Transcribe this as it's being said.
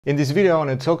In this video, I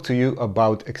want to talk to you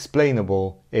about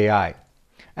explainable AI.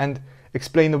 And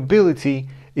explainability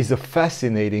is a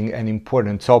fascinating and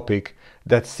important topic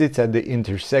that sits at the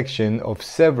intersection of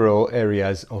several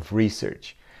areas of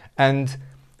research. And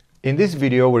in this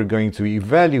video, we're going to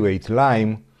evaluate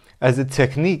LIME as a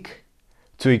technique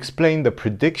to explain the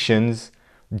predictions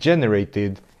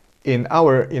generated in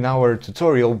our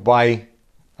tutorial by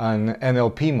an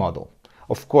NLP model.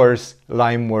 Of course,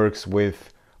 LIME works with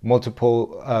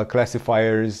multiple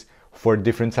classifiers for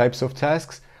different types of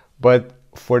tasks, but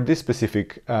for this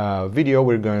specific video,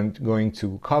 we're going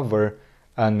to cover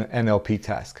an NLP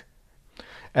task.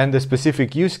 And the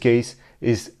specific use case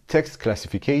is text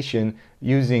classification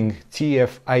using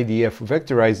TF-IDF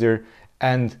vectorizer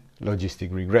and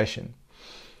logistic regression.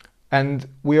 And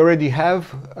we already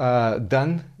have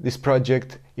done this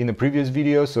project in a previous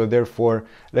video, so therefore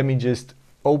let me just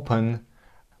open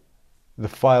the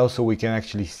file so we can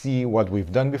actually see what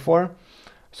we've done before.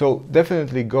 So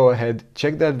definitely go ahead,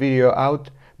 check that video out,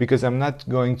 because I'm not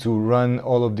going to run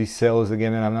all of these cells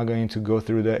again and I'm not going to go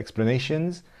through the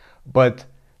explanations, but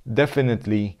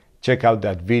definitely check out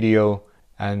that video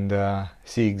and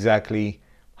see exactly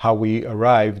how we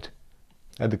arrived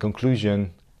at the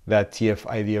conclusion that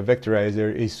TF-IDF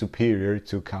vectorizer is superior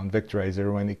to count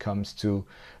vectorizer when it comes to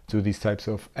these types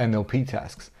of NLP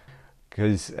tasks.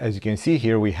 Because as you can see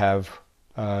here, we have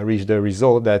reached the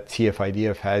result that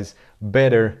TF-IDF has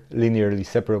better linearly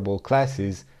separable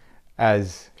classes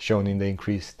as shown in the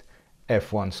increased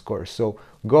F1 score. So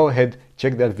go ahead,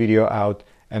 check that video out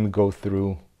and go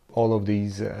through all of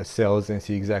these cells and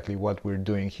see exactly what we're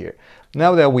doing here.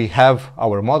 Now that we have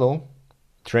our model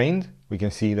trained, we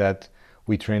can see that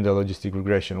we trained the logistic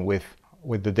regression with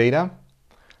the data.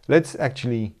 Let's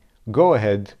actually go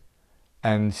ahead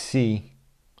and see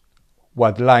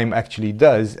what LIME actually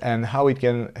does and how it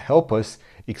can help us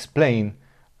explain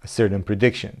a certain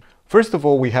prediction. First of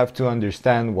all, we have to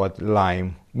understand what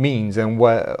LIME means and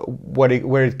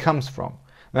where it comes from.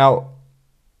 Now,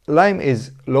 LIME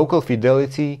is local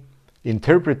fidelity,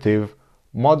 interpretive,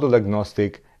 model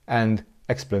agnostic, and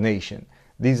explanation.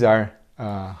 These are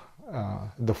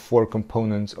the four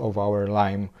components of our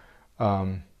LIME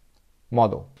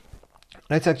model.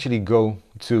 Let's actually go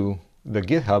to the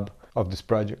GitHub of this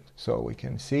project. So we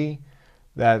can see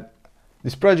that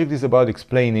this project is about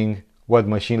explaining what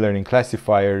machine learning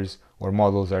classifiers or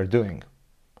models are doing.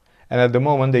 And at the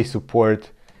moment, they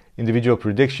support individual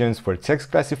predictions for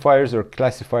text classifiers or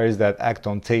classifiers that act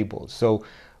on tables. So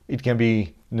it can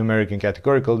be numeric and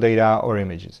categorical data or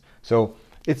images. So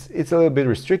it's a little bit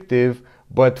restrictive,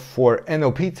 but for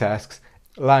NLP tasks,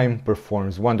 LIME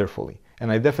performs wonderfully.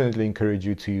 And I definitely encourage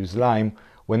you to use LIME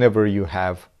whenever you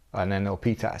have an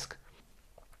NLP task.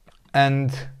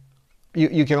 And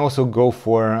you can also go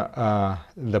for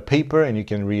the paper and you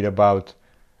can read about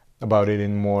it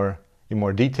in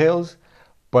more details.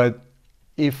 But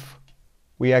if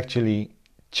we actually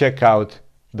check out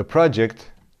the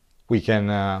project, we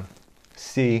can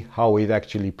see how it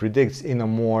actually predicts in a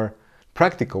more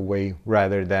practical way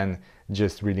rather than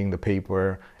just reading the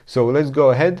paper. So let's go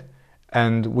ahead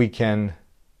and we can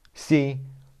see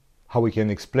how we can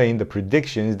explain the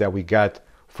predictions that we got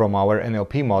from our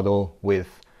NLP model with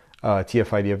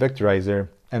TF-IDF vectorizer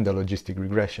and the logistic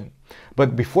regression.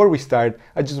 But before we start,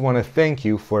 I just want to thank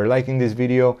you for liking this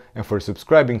video and for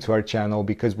subscribing to our channel,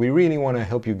 because we really want to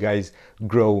help you guys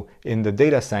grow in the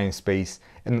data science space,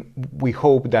 and we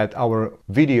hope that our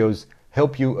videos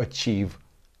help you achieve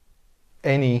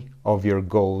any of your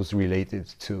goals related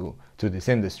to this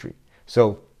industry.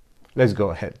 So let's go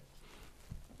ahead.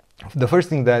 The first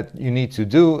thing that you need to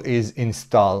do is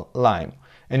install LIME.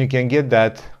 And you can get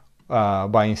that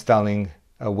by installing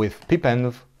with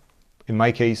pipenv, in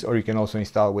my case, or you can also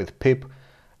install with pip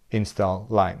install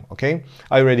LIME, okay?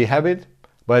 I already have it,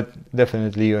 but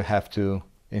definitely you have to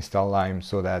install LIME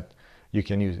so that you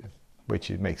can use it,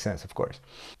 which it makes sense, of course.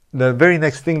 The very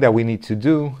next thing that we need to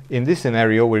do in this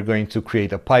scenario, we're going to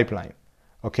create a pipeline,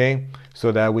 okay?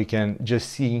 So that we can just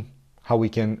see how we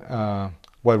can,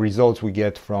 what results we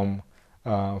get from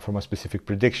a specific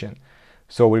prediction.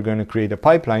 So we're going to create a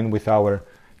pipeline with our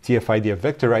TF-IDF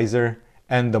vectorizer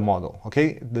and the model,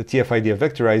 okay? The TF-IDF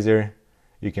vectorizer,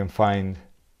 you can find,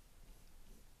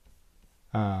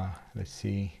 let's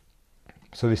see.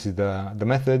 So this is the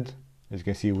method. As you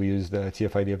can see, we use the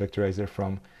TF-IDF vectorizer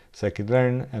from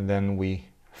scikit-learn, and then we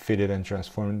fitted and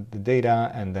transformed the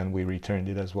data, and then we returned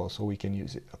it as well, so we can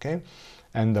use it, okay?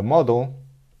 And the model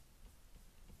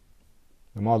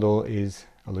is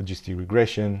a logistic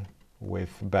regression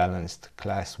with balanced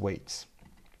class weights.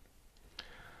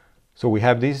 So we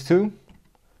have these two.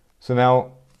 So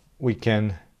now we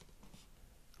can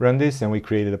run this, and we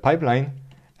created a pipeline.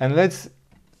 And let's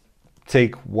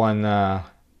take one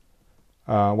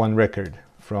record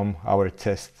from our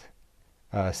test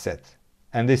set.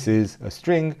 And this is a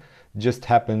string, just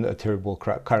happened a terrible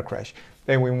car crash.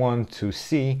 And we want to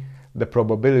see the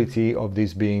probability of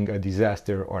this being a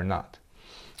disaster or not.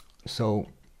 So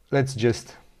let's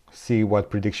just see what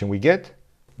prediction we get.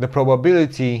 The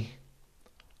probability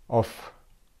of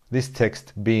this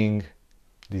text being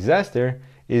disaster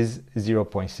is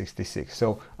 0.66.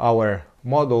 So our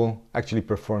model actually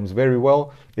performs very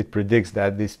well. It predicts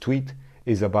that this tweet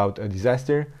is about a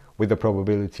disaster with a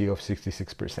probability of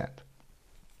 66%.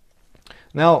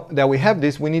 Now that we have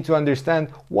this, we need to understand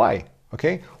why.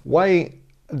 Okay, why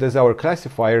does our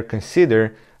classifier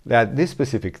consider that this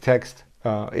specific text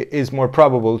is more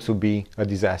probable to be a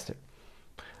disaster?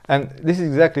 And this is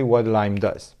exactly what Lime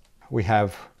does. We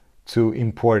have to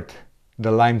import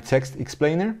the Lime text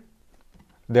explainer.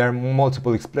 There are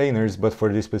multiple explainers, but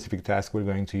for this specific task, we're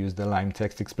going to use the Lime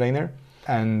text explainer.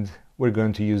 And we're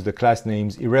going to use the class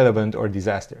names irrelevant or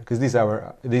disaster, because these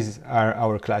are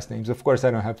our class names. Of course,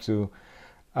 I don't have to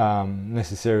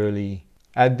necessarily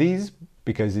add these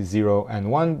because it's 0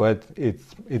 and 1, but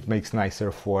it makes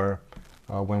nicer for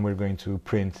when we're going to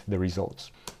print the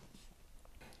results.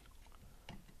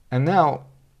 And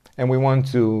we want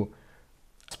to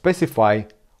specify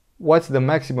what's the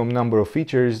maximum number of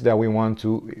features that we want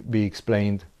to be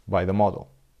explained by the model.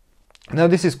 Now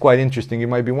this is quite interesting. You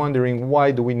might be wondering,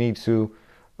 why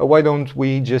don't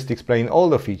we just explain all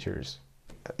the features?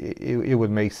 It would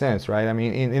make sense, right? I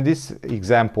mean, in this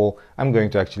example, I'm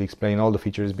going to actually explain all the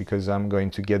features because I'm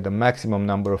going to get the maximum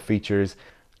number of features.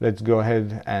 Let's go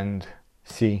ahead and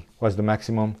see what's the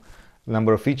maximum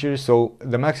number of features. So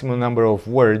the maximum number of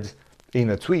words in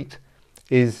a tweet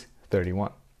is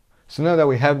 31. So now that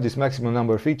we have this maximum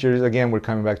number of features, again, we're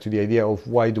coming back to the idea of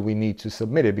why do we need to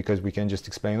submit it, because we can just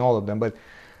explain all of them. But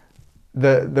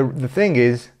the thing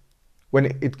is, when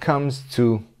it comes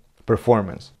to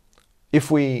performance,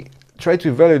 if we try to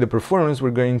evaluate the performance,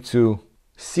 we're going to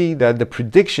see that the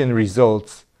prediction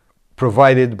results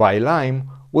provided by Lime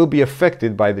will be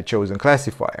affected by the chosen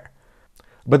classifier.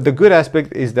 But the good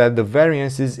aspect is that the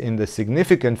variances in the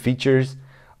significant features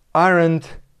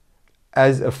aren't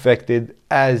as affected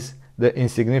as the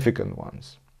insignificant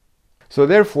ones. So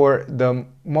therefore, the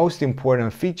most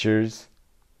important features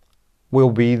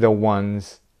will be the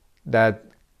ones that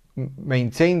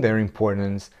maintain their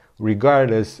importance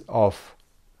regardless of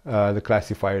the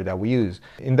classifier that we use.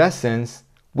 In that sense,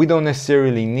 we don't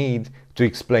necessarily need to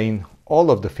explain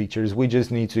all of the features. We just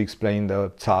need to explain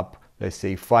the top, let's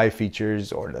say, 5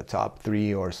 features or the top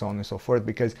 3 or so on and so forth,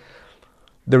 because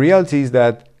the reality is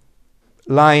that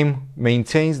Lime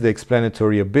maintains the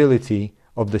explanatory ability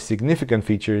of the significant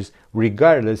features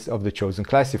regardless of the chosen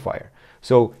classifier.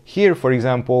 So here, for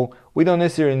example, we don't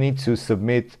necessarily need to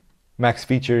submit max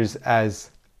features as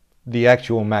the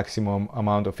actual maximum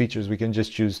amount of features. We can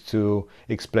just choose to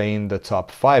explain the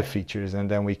top 5 features, and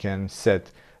then we can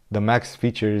set the max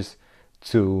features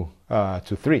to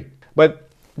 3. But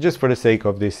just for the sake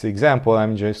of this example,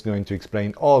 I'm just going to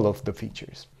explain all of the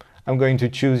features. I'm going to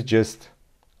choose just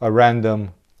a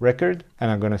random record, and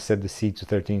I'm going to set the seed to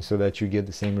 13 so that you get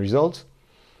the same results.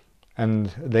 And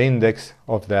the index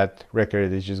of that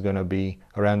record is just going to be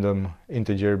a random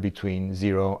integer between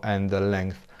 0 and the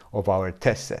length of our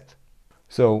test set.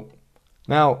 So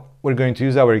now we're going to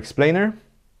use our explainer,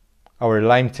 our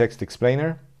Lime text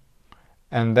explainer,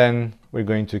 and then we're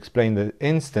going to explain the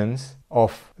instance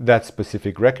of that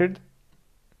specific record,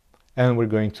 and we're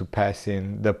going to pass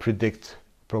in the predict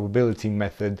probability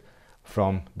method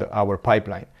from our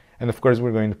pipeline. And of course,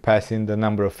 we're going to pass in the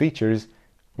number of features,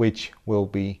 which will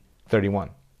be 31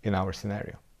 in our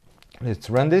scenario. Let's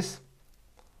run this.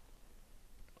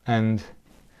 And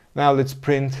now let's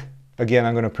print. Again,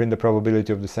 I'm going to print the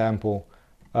probability of the sample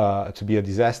to be a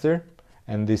disaster.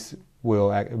 And this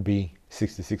will be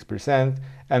 66%.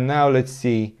 And now let's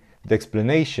see the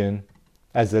explanation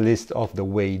as a list of the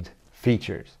weighed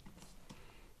features.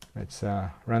 Let's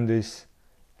run this.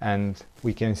 And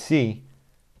we can see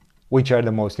which are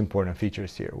the most important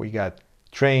features here. We got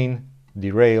train,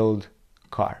 derailed,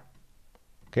 car.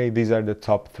 Okay, these are the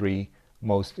top 3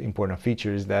 most important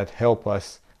features that help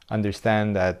us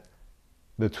understand that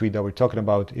the tweet that we're talking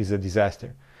about is a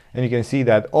disaster. And you can see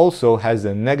that also has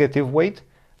a negative weight,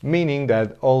 meaning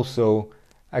that also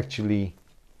actually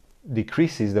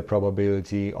decreases the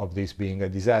probability of this being a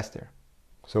disaster.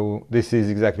 So this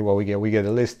is exactly what we get. We get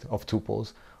a list of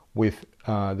tuples with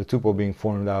the tuple being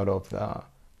formed out of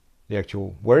the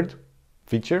actual word,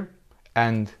 feature,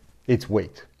 and its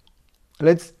weight.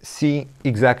 Let's see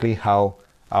exactly how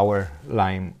how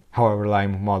our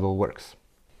LIME model works.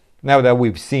 Now that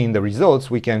we've seen the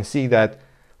results, we can see that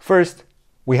first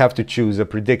we have to choose a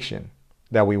prediction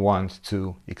that we want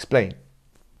to explain.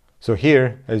 So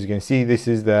here, as you can see, this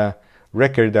is the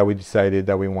record that we decided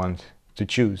that we want to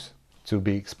choose to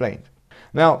be explained.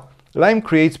 Now, LIME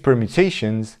creates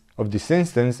permutations of this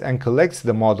instance and collects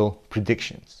the model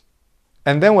predictions.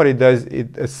 And then what it does,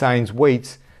 it assigns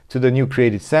weights to the new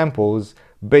created samples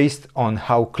based on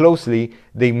how closely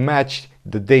they match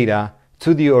the data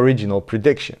to the original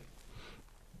prediction.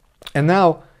 And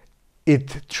now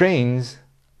it trains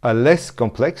a less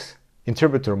complex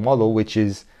interpreter model, which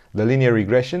is the linear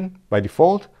regression by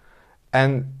default,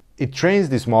 and it trains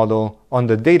this model on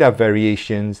the data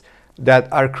variations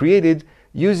that are created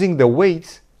using the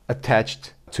weights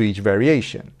attached to each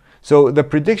variation. So the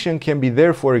prediction can be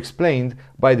therefore explained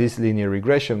by this linear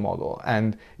regression model,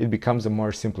 and it becomes a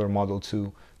more simpler model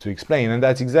to explain. And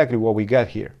that's exactly what we got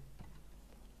here.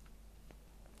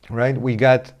 Right? We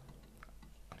got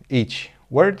each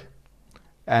word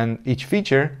and each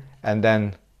feature, and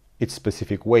then its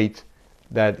specific weight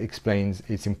that explains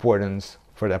its importance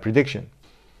for that prediction.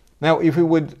 Now, if we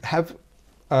would have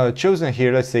chosen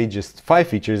here, let's say just 5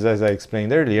 features, as I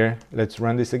explained earlier, let's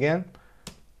run this again.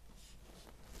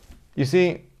 You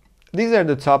see, these are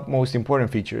the top most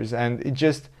important features, and it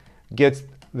just gets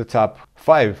the top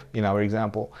 5 in our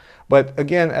example. But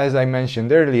again, as I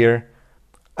mentioned earlier,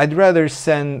 I'd rather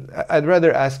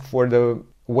ask for the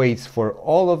weights for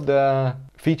all of the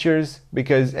features,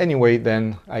 because anyway,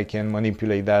 then I can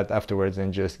manipulate that afterwards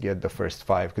and just get the first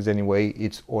 5, because anyway,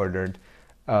 it's ordered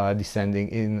descending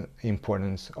in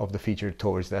importance of the feature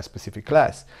towards that specific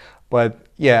class. But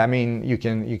yeah, I mean, you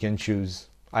can choose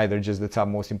either just the top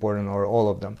most important or all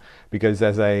of them, because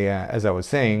as I was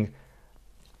saying,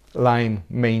 LIME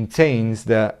maintains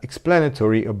the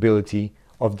explanatory ability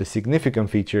of the significant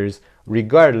features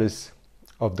regardless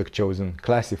of the chosen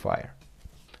classifier.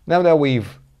 Now that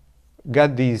we've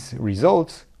got these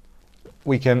results,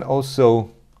 we can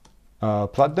also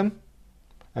plot them,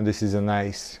 and this is a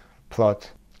nice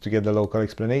plot to get the local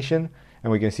explanation,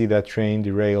 and we can see that train,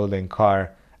 derailed, and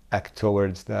car act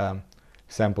towards the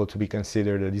sample to be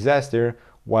considered a disaster,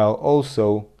 while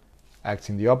also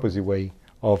acting the opposite way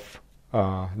of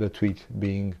the tweet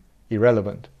being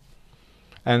irrelevant.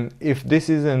 And if this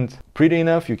isn't pretty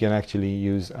enough, you can actually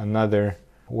use another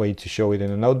way to show it in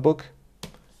a notebook.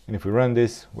 And if we run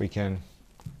this, we can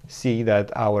see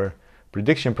that our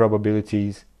prediction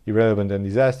probabilities, irrelevant and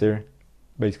disaster,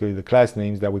 basically the class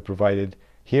names that we provided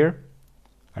here,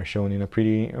 are shown in a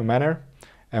pretty manner.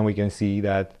 And we can see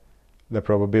that the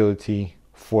probability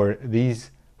for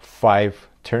these 5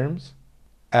 terms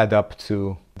add up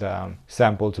to the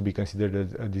sample to be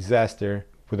considered a disaster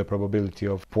with a probability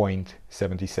of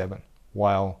 0.77,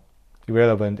 while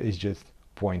irrelevant is just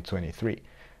 0.23.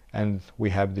 And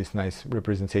we have this nice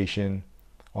representation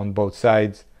on both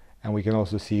sides, and we can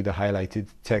also see the highlighted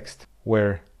text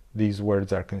where these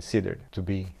words are considered to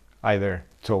be either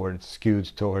skewed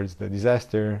towards the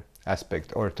disaster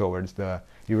aspect or towards the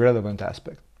irrelevant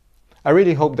aspect. I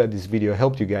really hope that this video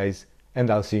helped you guys, and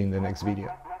I'll see you in the next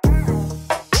video.